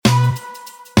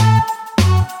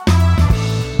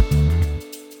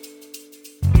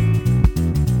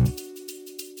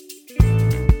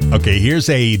Okay, here's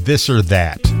a this or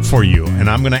that for you, and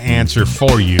I'm going to answer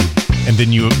for you, and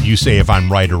then you say if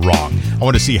I'm right or wrong. I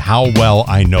want to see how well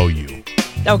I know you.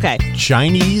 Okay.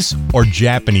 Chinese or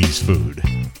Japanese food?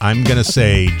 I'm going to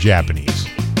say Japanese.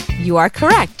 You are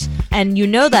correct. And you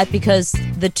know that because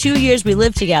the 2 years we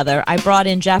lived together, I brought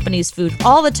in Japanese food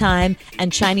all the time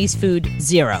and Chinese food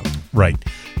zero. Right.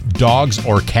 Dogs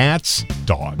or cats?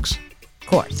 Dogs. Of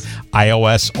course.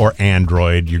 iOS or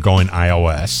Android? You're going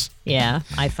iOS. Yeah,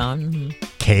 iPhone. Mm-hmm.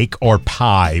 Cake or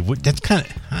pie? That's kind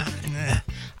of...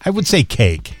 I would say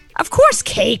cake. Of course,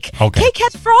 cake. Okay. Cake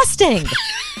has frosting.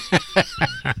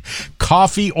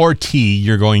 Coffee or tea?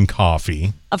 You're going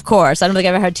coffee. Of course. I don't think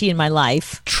I've ever had tea in my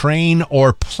life. Train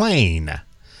or plane?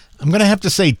 I'm going to have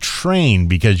to say train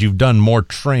because you've done more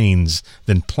trains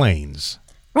than planes.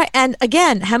 Right. And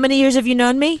again, how many years have you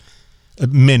known me?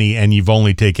 Many, and you've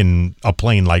only taken a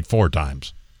plane like 4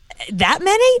 times. That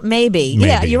many? Maybe.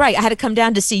 Yeah, you're right. I had to come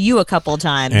down to see you a couple of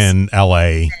times. And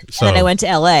L.A. So. And then I went to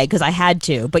L.A. because I had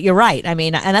to. But you're right. I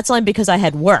mean, and that's only because I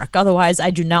had work. Otherwise,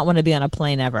 I do not want to be on a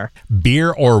plane ever.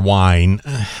 Beer or wine?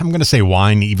 I'm going to say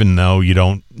wine, even though you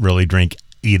don't really drink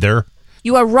either.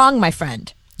 You are wrong, my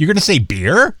friend. You're going to say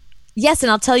beer? Yes,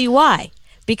 and I'll tell you why.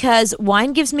 Because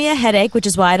wine gives me a headache, which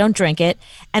is why I don't drink it.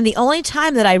 And the only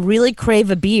time that I really crave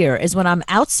a beer is when I'm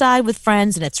outside with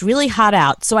friends and it's really hot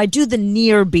out. So I do the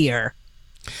near beer.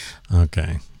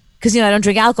 Okay. Because, I don't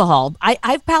drink alcohol.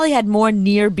 I've probably had more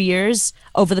near beers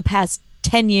over the past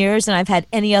 10 years than I've had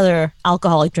any other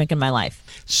alcoholic drink in my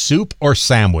life. Soup or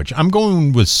sandwich? I'm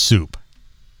going with soup.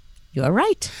 You're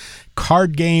right.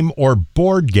 Card game or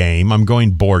board game? I'm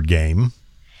going board game.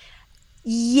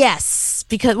 Yes,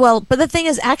 because, but the thing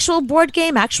is, actual board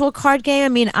game, actual card game, I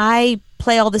mean, I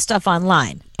play all this stuff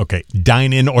online. Okay,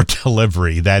 dine-in or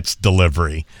delivery? That's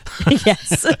delivery.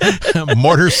 Yes.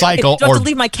 Motorcycle Do I have or... to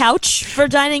leave my couch for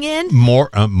dining in?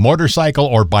 Motorcycle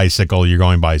or bicycle? You're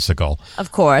going bicycle.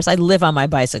 Of course, I live on my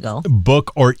bicycle.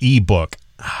 Book or ebook?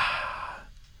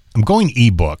 I'm going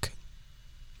ebook.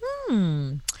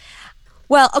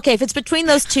 Well, okay, if it's between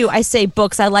those two, I say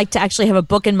books. I like to actually have a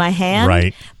book in my hand.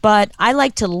 Right. But I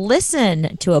like to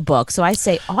listen to a book, so I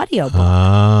say audiobook.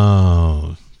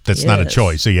 Oh, that's not a Yes.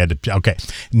 choice. So you had to, okay.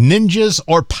 Ninjas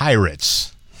or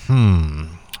pirates? I'm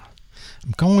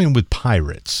going with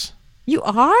pirates. You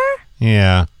are?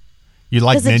 Yeah. You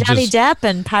like Because ninjas? of Johnny Depp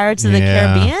and Pirates of the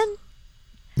Yeah. Caribbean?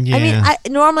 Yeah. I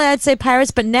mean, normally I'd say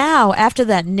pirates, but now, after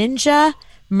that ninja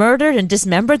murdered and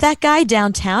dismembered that guy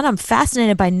downtown, I'm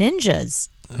fascinated by ninjas.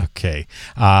 Okay.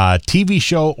 TV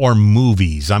show or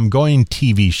movies? I'm going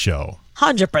TV show.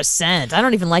 100%. I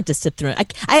don't even like to sit through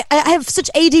it. I have such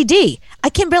ADD. I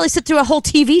can barely sit through a whole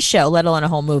TV show, let alone a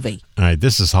whole movie. All right,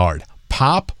 this is hard.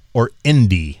 Pop or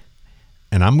indie?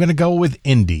 And I'm going to go with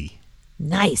indie.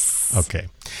 Nice. Okay.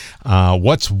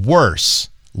 What's worse,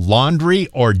 laundry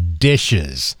or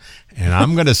dishes? And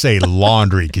I'm going to say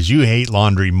laundry because you hate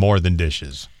laundry more than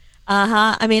dishes.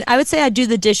 Uh-huh. I mean, I would say I do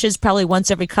the dishes probably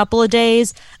once every couple of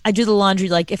days. I do the laundry,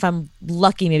 like, if I'm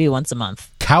lucky, maybe once a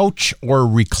month. Couch or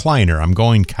recliner? I'm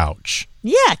going couch.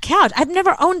 Yeah, couch. I've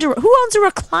never owned who owns a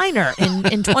recliner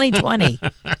in 2020?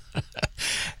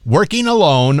 Working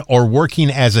alone or working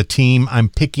as a team? I'm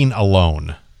picking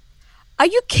alone. Are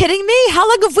you kidding me? How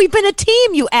long have we been a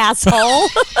team, you asshole?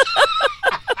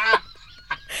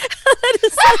 That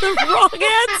is the wrong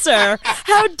answer.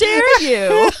 How dare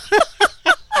you?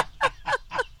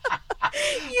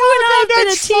 You and I have been a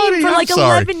that's team funny. for I'm like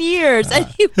sorry. 11 years, and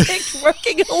you picked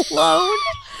working alone?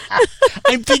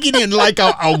 I'm thinking in like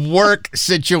a work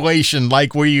situation,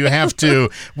 like where you have to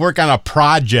work on a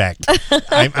project.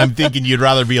 I'm thinking you'd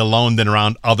rather be alone than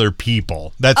around other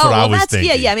people. That's what I was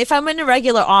thinking. Yeah. I mean, if I'm in a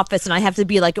regular office and I have to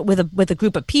be like with a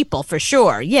group of people, for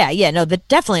sure. Yeah. No,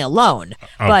 definitely alone.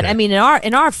 But I mean, in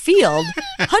our field,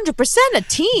 100% a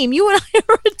team. You and I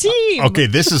are a team. Okay,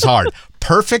 this is hard.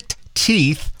 Perfect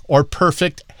teeth or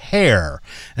perfect hair?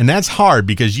 And that's hard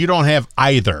because you don't have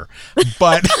either.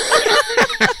 But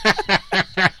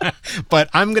but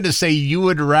I'm going to say you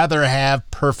would rather have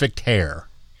perfect hair.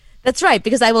 That's right,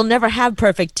 because I will never have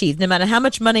perfect teeth. No matter how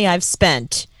much money I've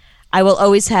spent, I will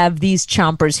always have these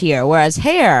chompers here. Whereas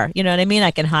hair, you know what I mean?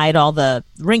 I can hide all the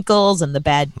wrinkles and the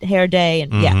bad hair day.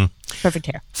 And yeah, perfect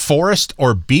hair. Forest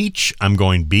or beach? I'm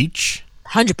going beach.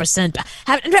 100%.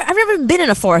 I've never been in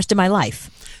a forest in my life.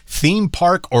 Theme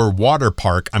park or water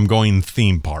park? I'm going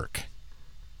theme park.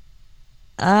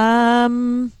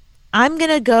 I'm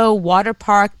gonna go water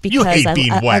park because You hate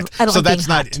being wet, I don't so like that's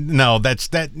being not. hot. No, that's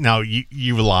that. No,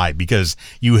 you lie because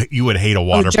you would hate a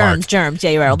water park. Germs. Yeah,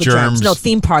 you're right. All the Germs. germs. No,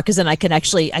 theme park, because then I could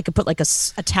put like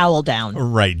a towel down.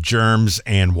 Right, germs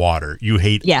and water. You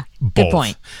hate Yeah, both. good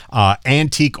point.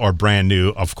 Antique or brand new?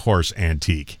 Of course,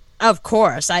 antique. Of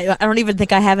course. I don't even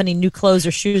think I have any new clothes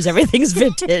or shoes. Everything's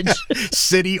vintage.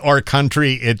 City or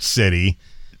country? It's city.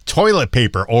 Toilet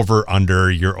paper, over, under,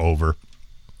 you're over.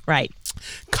 Right.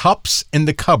 Cups in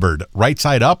the cupboard, right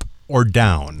side up or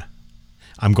down?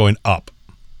 I'm going up.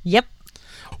 Yep.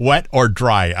 Wet or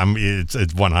dry? It's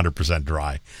 100%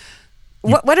 dry.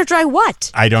 Wet or dry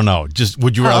what? I don't know. Just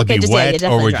would you rather okay, be just- wet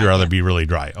definitely or would dry, you rather yeah. be really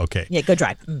dry? Okay. Yeah, go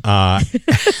dry.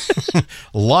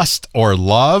 'Lust or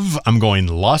love? I'm going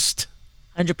lust.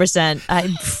 100%.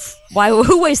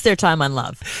 Who wastes their time on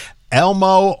love?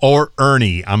 Elmo or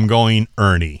Ernie? I'm going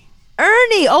Ernie.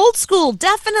 Ernie, old school,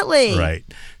 definitely. Right.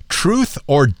 Truth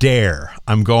or dare?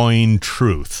 I'm going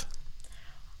truth.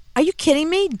 Are you kidding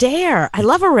me? Dare. I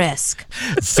love a risk.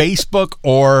 Facebook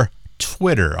or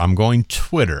Twitter? I'm going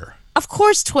Twitter. Of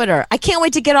course, Twitter. I can't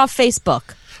wait to get off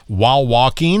Facebook. While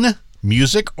walking,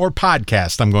 music or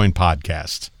podcast? I'm going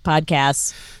podcast.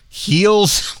 Podcasts.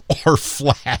 Heels or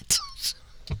flat?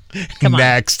 Come on.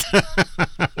 Next.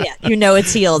 Yeah, you know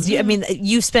it's heels.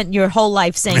 You spent your whole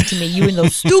life saying to me, you in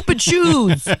those stupid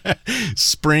shoes.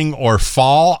 Spring or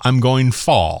fall? I'm going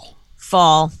fall.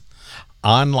 Fall.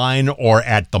 Online or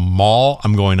at the mall?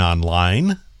 I'm going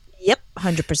online. Yep,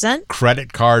 100%.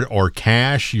 Credit card or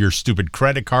cash? Your stupid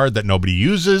credit card that nobody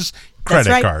uses. Credit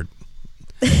right. card.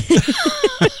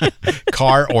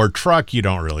 Car or truck? You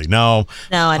don't really know.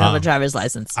 No, I don't have a driver's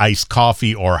license. Iced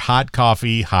coffee or hot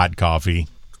coffee? Hot coffee.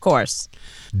 Of course.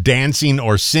 Dancing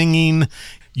or singing?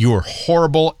 You're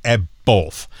horrible at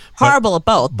both. Horrible at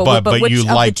both, but which you of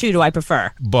like, the two do I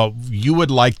prefer? But you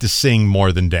would like to sing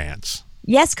more than dance.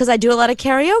 Yes, because I do a lot of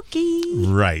karaoke.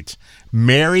 Right.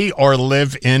 Marry or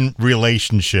live in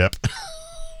relationship?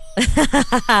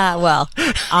 Well,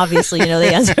 obviously, you know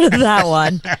the answer to that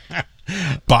one.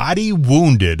 Body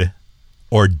wounded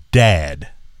or dead?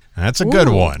 That's a good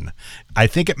Ooh. one. I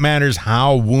think it matters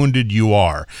how wounded you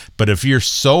are. But if you're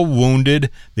so wounded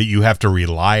that you have to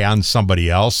rely on somebody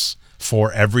else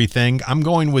for everything, I'm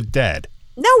going with dead.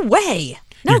 No way.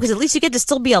 No, because at least you get to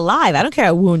still be alive. I don't care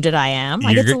how wounded I am.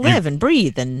 I get to live and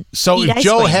breathe and So eat if ice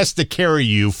Joe cream. has to carry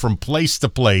you from place to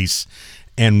place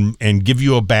and give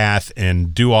you a bath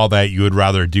and do all that, you would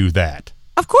rather do that.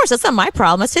 Of course, that's not my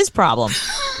problem. That's his problem.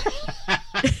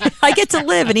 I get to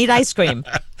live and eat ice cream.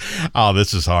 Oh,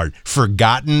 this is hard.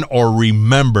 Forgotten or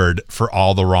remembered for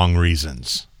all the wrong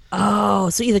reasons. Oh,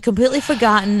 so either completely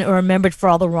forgotten or remembered for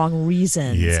all the wrong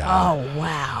reasons. Yeah. Oh,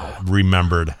 wow.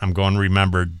 Remembered. I'm going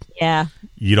remembered. Yeah.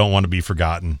 You don't want to be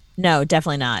forgotten. No,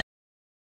 definitely not.